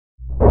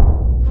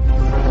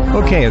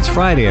Okay, it's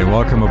Friday, and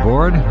welcome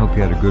aboard. Hope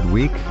you had a good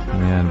week,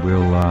 and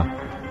we'll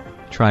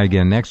try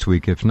again next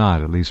week. If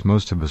not, at least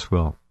most of us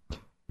will.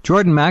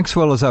 Jordan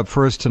Maxwell is up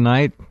first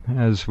tonight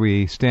as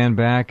we stand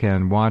back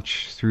and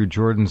watch through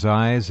Jordan's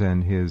eyes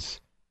and his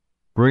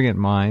brilliant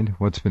mind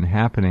what's been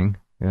happening.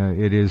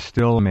 It is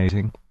still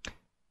amazing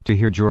to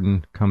hear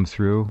Jordan come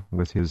through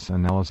with his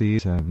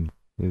analyses and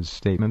his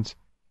statements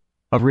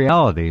of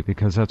reality,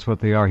 because that's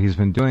what they are. He's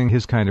been doing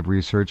his kind of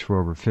research for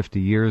over 50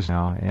 years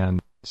now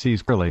and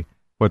sees clearly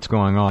what's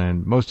going on,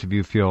 and most of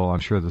you feel, I'm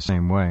sure, the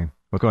same way.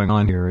 What's going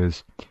on here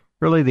is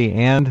really the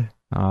end.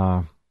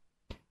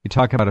 You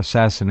talk about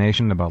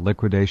assassination, about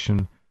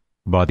liquidation,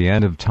 about the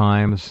end of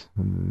times.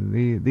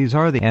 These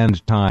are the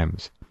end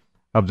times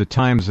of the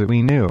times that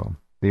we knew.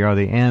 They are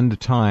the end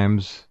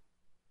times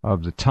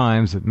of the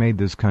times that made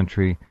this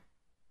country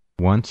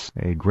once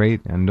a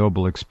great and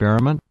noble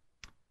experiment,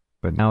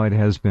 but now it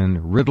has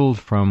been riddled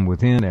from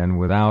within and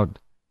without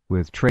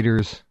with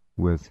traitors,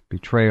 with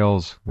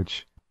betrayals,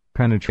 which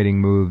penetrating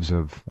moves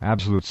of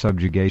absolute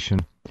subjugation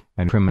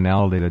and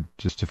criminality that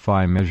just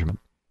defy measurement.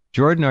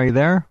 Jordan, are you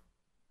there?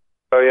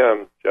 I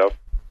am, Jeff.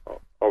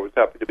 Always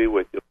happy to be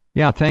with you.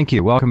 Yeah, thank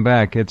you. Welcome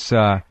back. It's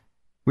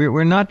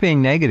we're not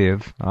being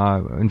negative.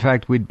 In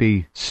fact, we'd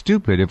be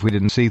stupid if we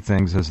didn't see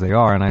things as they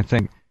are, and I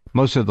think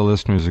most of the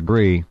listeners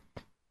agree.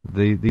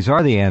 These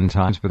are the end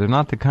times, but they're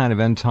not the kind of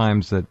end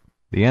times that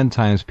the end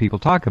times people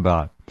talk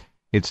about.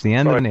 It's the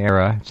end of an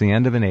era. It's the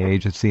end of an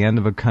age. It's the end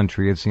of a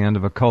country. It's the end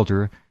of a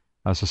culture,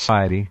 a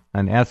society,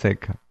 an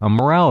ethic, a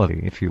morality,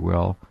 if you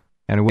will,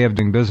 and a way of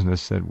doing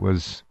business that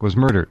was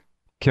murdered,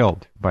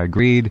 killed by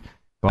greed,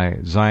 by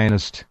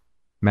Zionist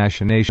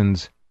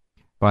machinations,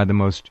 by the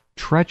most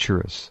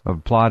treacherous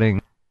of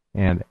plotting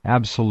and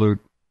absolute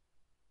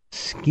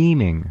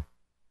scheming,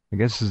 I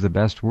guess is the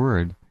best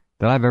word,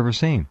 that I've ever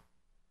seen.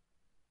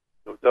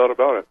 No doubt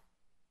about it.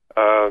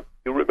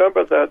 You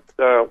remember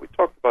that we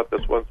talked about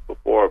this once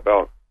before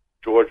about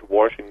George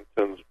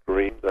Washington's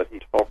dream that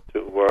he talked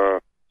to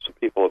some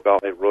people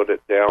about. They wrote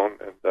it down,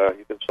 and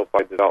you can still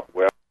find it out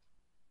where.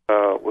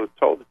 Was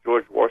told that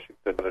George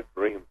Washington had a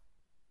dream,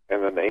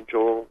 and an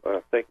angel,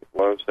 I think it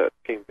was, that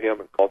came to him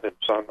and called him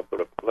son of the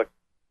Republic.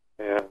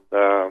 And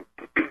I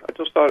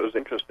just thought it was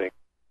interesting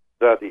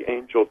that the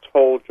angel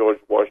told George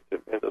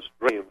Washington in this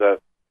dream that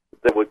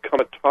there would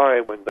come a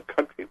time when the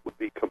country would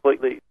be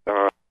completely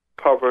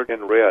covered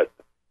in red,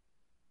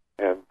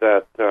 and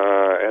that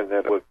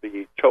it would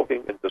be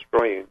choking and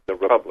destroying the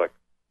Republic.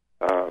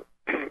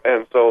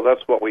 And so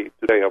that's what we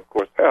today, of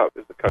course, have,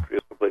 is the country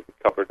is completely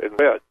covered in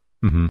red.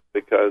 Mm-hmm.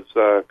 Because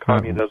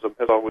communism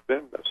has always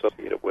been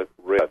associated with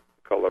red,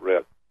 color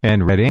red.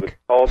 And red ink?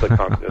 All the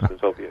communists in the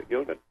Soviet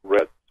Union,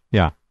 red.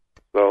 Yeah.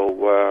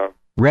 So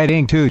red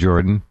ink, too,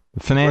 Jordan.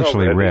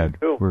 Financially red.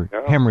 We're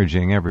yeah.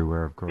 hemorrhaging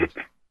everywhere, of course.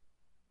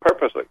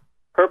 Purposely.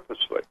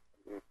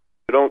 You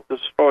don't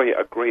destroy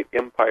a great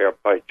empire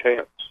by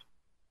chance.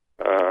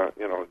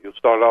 You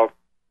start off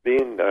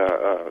being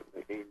an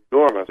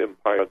enormous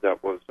empire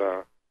that was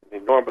an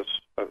enormous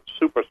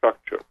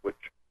superstructure, which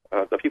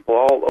the people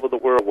all over the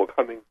world were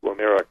coming to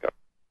America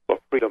for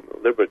freedom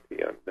and liberty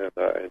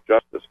and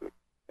justice.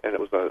 And it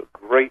was a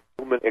great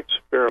human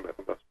experiment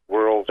on the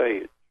world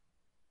stage.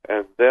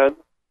 And then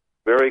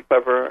very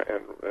clever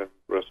and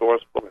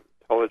resourceful and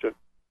intelligent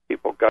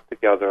people got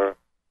together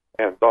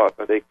and thought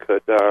that they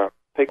could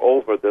take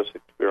over this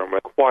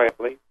experiment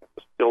quietly in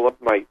the still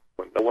of night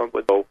when no one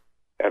would know,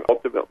 and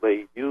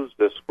ultimately use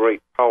this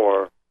great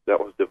power that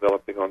was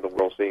developing on the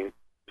world scene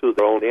to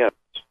their own ends.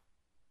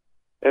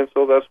 And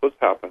so that's what's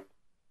happened.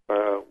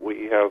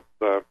 We have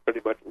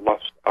pretty much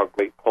lost our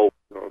great hope,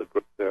 the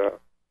great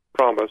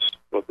promise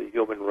for the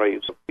human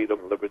race of freedom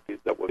and liberty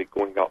that will be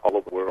going out all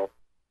over the world.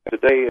 And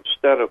today,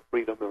 instead of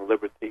freedom and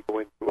liberty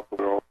going throughout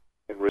the world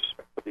in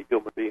respect of the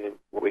human being,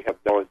 what we have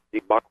now is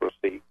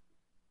democracy,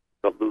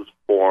 the loose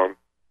form.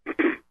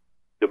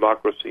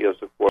 Democracy is,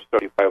 of course,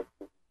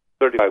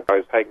 35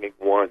 guys hanging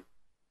one.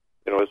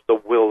 It's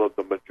the will of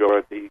the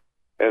majority.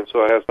 And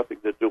so it has nothing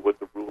to do with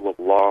the rule of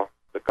law,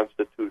 the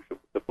Constitution,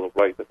 the Bill of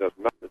Rights. It has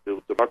nothing to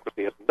do.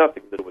 Democracy has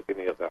nothing to do with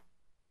any of that.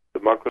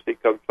 Democracy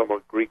comes from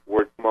a Greek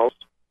word, demos,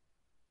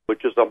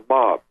 which is a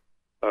mob,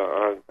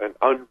 an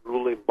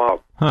unruly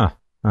mob,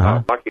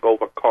 knocking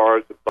over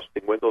cars and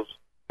busting windows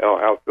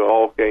after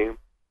all game.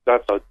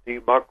 That's a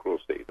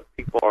democracy. The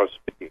people are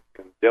speaking.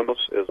 And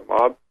demos is a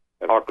mob,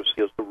 and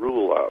democracy is the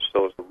rule of.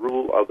 So it's the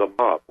rule of the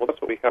mob. Well, that's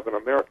what we have in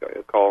America.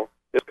 It's called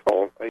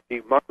a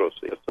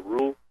democracy. It's the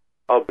rule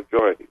of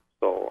majority.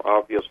 So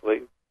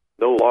obviously,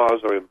 no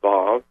laws are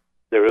involved.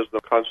 There is no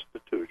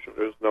constitution.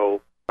 There is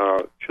no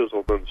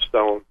chiseled in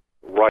stone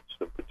rights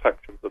and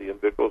protections of the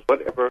individuals.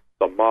 Whatever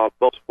the mob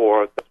votes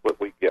for, that's what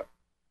we get.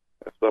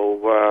 And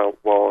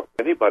so,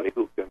 anybody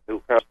who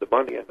has the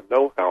money and the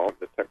know-how and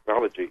the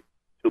technology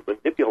to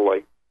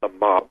manipulate the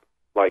mob,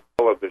 like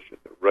television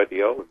and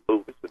radio and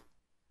movies and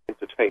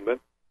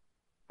entertainment,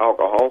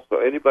 alcohol. So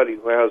anybody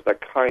who has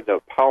that kind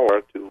of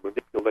power to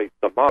manipulate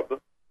the mob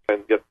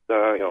can get,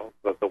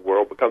 the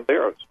world become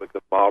theirs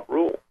because mob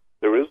rule.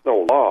 There is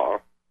no law.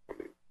 I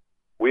mean,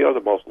 we we are the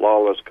most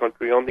lawless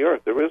country on the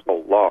earth. There is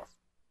no law.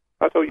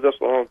 I told you this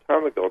a long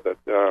time ago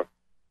that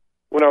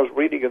when I was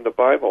reading in the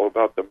Bible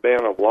about the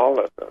man of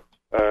lawlessness,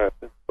 in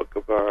the book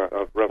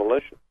of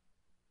Revelation,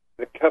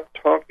 it kept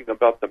talking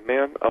about the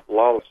man of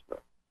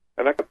lawlessness.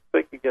 And I kept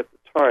thinking at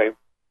the time,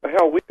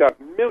 hell, we've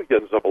got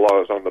millions of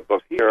laws on the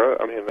books here.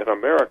 I mean, in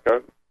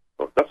America,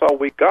 that's all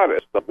we got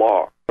is the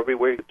law.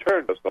 Everywhere you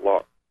turn is the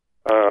law.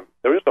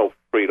 There is no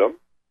freedom.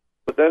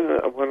 But then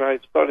when I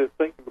started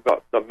thinking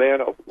about the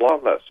man of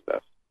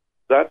lawlessness,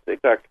 that's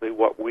exactly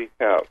what we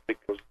have,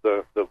 because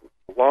the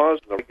laws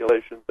and the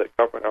regulations that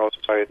govern our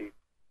society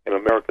in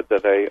America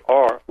today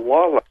are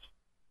lawless.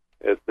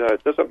 It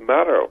doesn't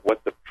matter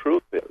what the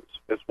truth is.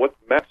 It's what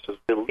masses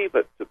believe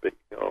it to be.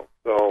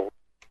 So,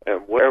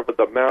 and wherever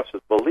the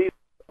masses believe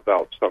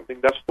about something,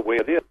 that's the way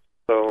it is.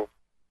 So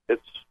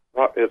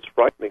it's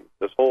frightening,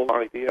 this whole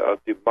idea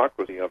of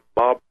democracy, of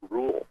mob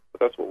rule.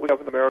 But that's what we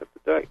have in America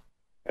today.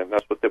 And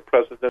that's what the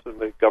president and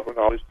the government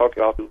always talk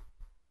about, to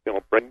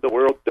bring the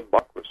world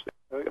democracy.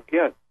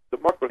 Again,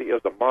 democracy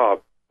is a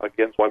mob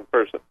against one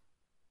person.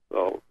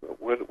 So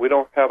we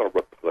don't have a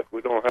republic.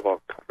 We don't have a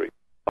country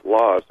of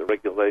laws and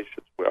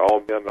regulations where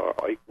all men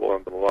are equal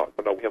under the law.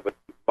 No, we have a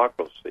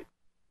democracy.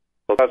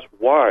 So that's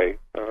why,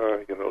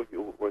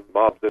 when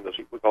mobs in the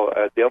street, we call it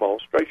a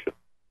demonstration.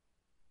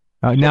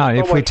 Now,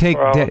 if we take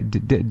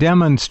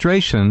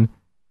demonstration,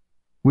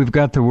 we've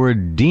got the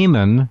word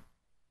demon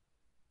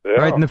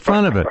right in the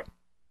front of it.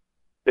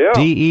 Yeah.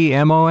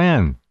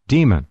 D-E-M-O-N,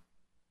 demon.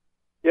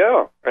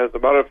 Yeah. As a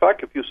matter of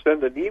fact, if you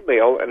send an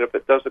email and if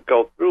it doesn't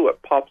go through,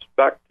 it pops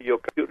back to your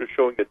computer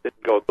showing it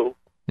didn't go through.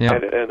 Yeah.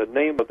 And the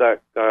name of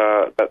that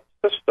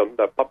system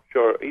that pops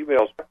your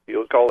emails back to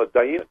you is called a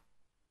daemon.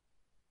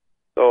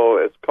 So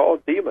it's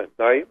called demon.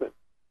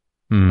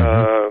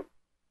 Mm-hmm.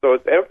 So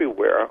it's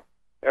everywhere.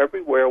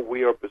 Everywhere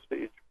we are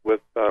besieged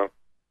with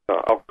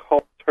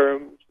occult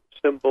terms,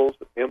 symbols,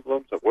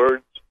 emblems, and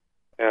words,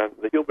 and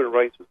the human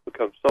race has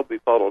become so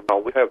befuddled now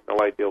we have no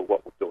idea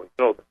what we're doing.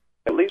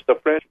 At least the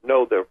French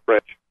know they're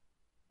French,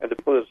 and the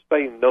people in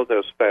Spain know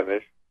they're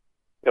Spanish,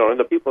 and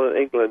the people in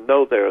England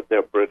know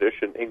they're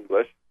British and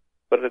English.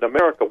 But in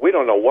America, we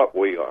don't know what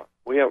we are.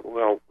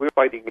 We're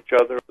fighting each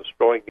other,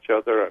 destroying each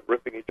other, and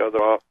ripping each other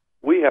off.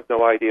 We have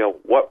no idea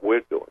what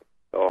we're doing,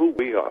 or who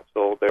we are.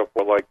 So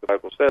therefore, like the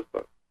Bible says,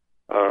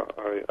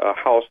 a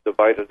house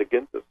divided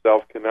against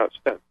itself cannot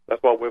stand.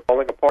 That's why we're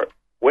falling apart.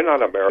 We're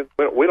not Americans.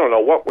 We don't know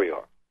what we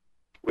are.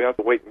 We have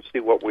to wait and see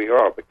what we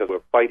are, because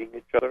we're fighting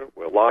each other.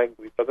 We're lying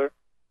to each other.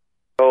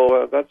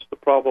 So that's the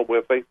problem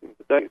we're facing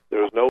today.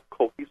 There's no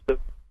cohesiveness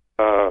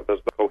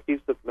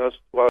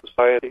to our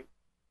society.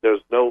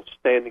 There's no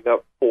standing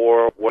up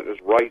for what is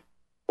right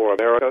for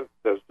America.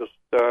 There's just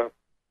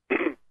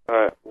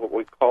what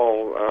we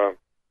call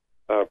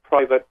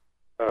private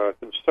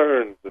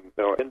concerns and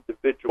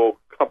individual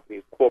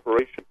companies,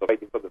 corporations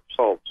fighting for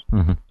themselves.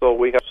 Mm-hmm. So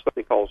we have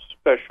something called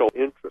special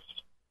interests.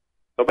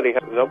 Nobody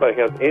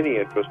has any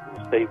interest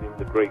in saving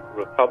the great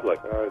republic.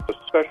 It's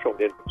a special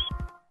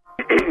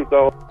interest.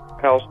 So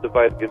house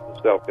divided against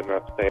itself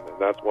cannot stand, and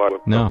that's why we're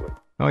struggling.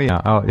 Oh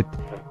yeah.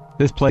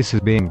 This place is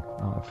being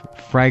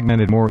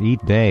fragmented more each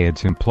day.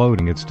 It's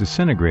imploding. It's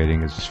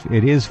disintegrating.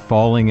 It is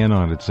falling in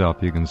on itself.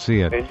 You can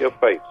see it in your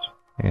face.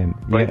 And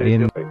right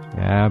in your face.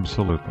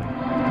 Absolutely.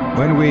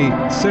 When we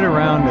sit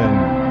around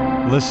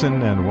and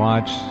listen and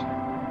watch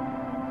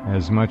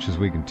as much as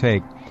we can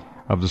take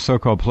of the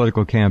so-called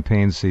political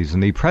campaign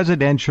season, the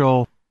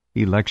presidential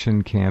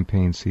election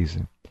campaign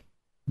season,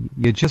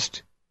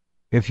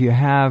 if you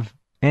have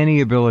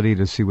any ability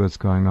to see what's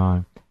going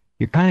on,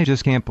 you kind of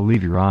just can't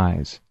believe your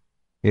eyes.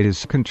 It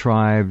is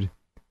contrived,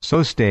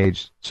 so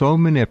staged, so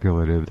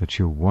manipulative that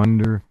you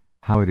wonder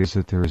how it is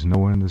that there is no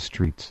one in the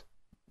streets.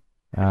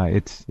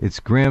 It's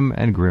grim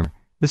and grimmer.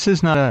 This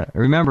is not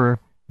remember,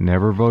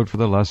 never vote for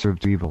the lesser of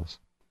two evils.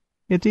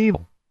 It's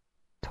evil.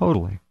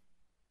 Totally.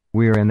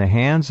 We are in the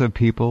hands of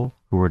people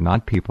who are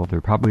not people. They're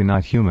probably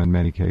not human in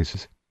many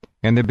cases.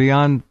 And they're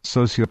beyond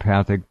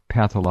sociopathic,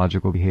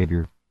 pathological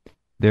behavior.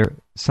 They're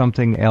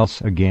something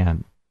else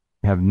again.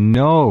 They have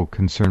no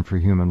concern for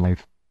human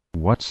life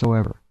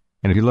whatsoever.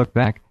 And if you look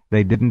back,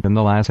 they didn't in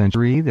the last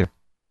century either.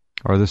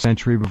 Or the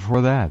century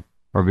before that.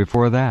 Or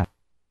before that.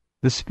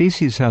 The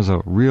species has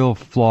a real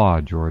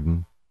flaw,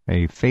 Jordan.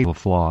 A fatal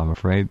flaw, I'm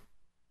afraid.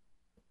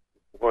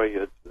 Boy,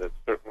 that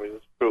certainly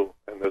is true.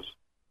 And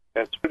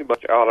it's pretty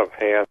much out of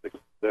hand.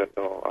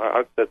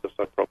 I've said this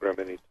on the program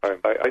many times.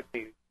 I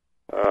see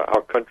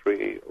our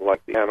country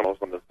like the animals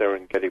on the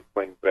Serengeti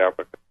plains of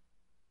Africa.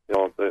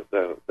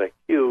 The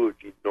huge,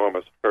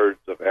 enormous herds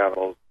of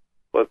animals.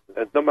 But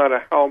no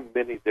matter how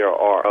many there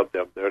are of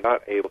them, they're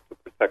not able to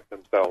protect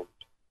themselves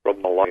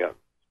from the lions.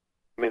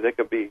 I mean, there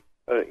could be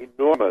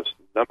enormous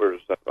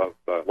numbers of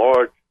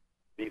large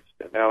beasts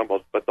and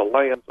animals, but the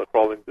lions are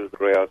crawling through the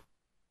grass,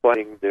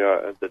 planning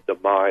the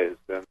demise,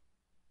 and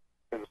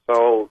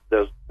so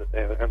those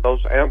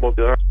animals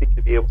do not seem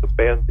to be able to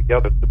band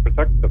together to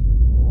protect them.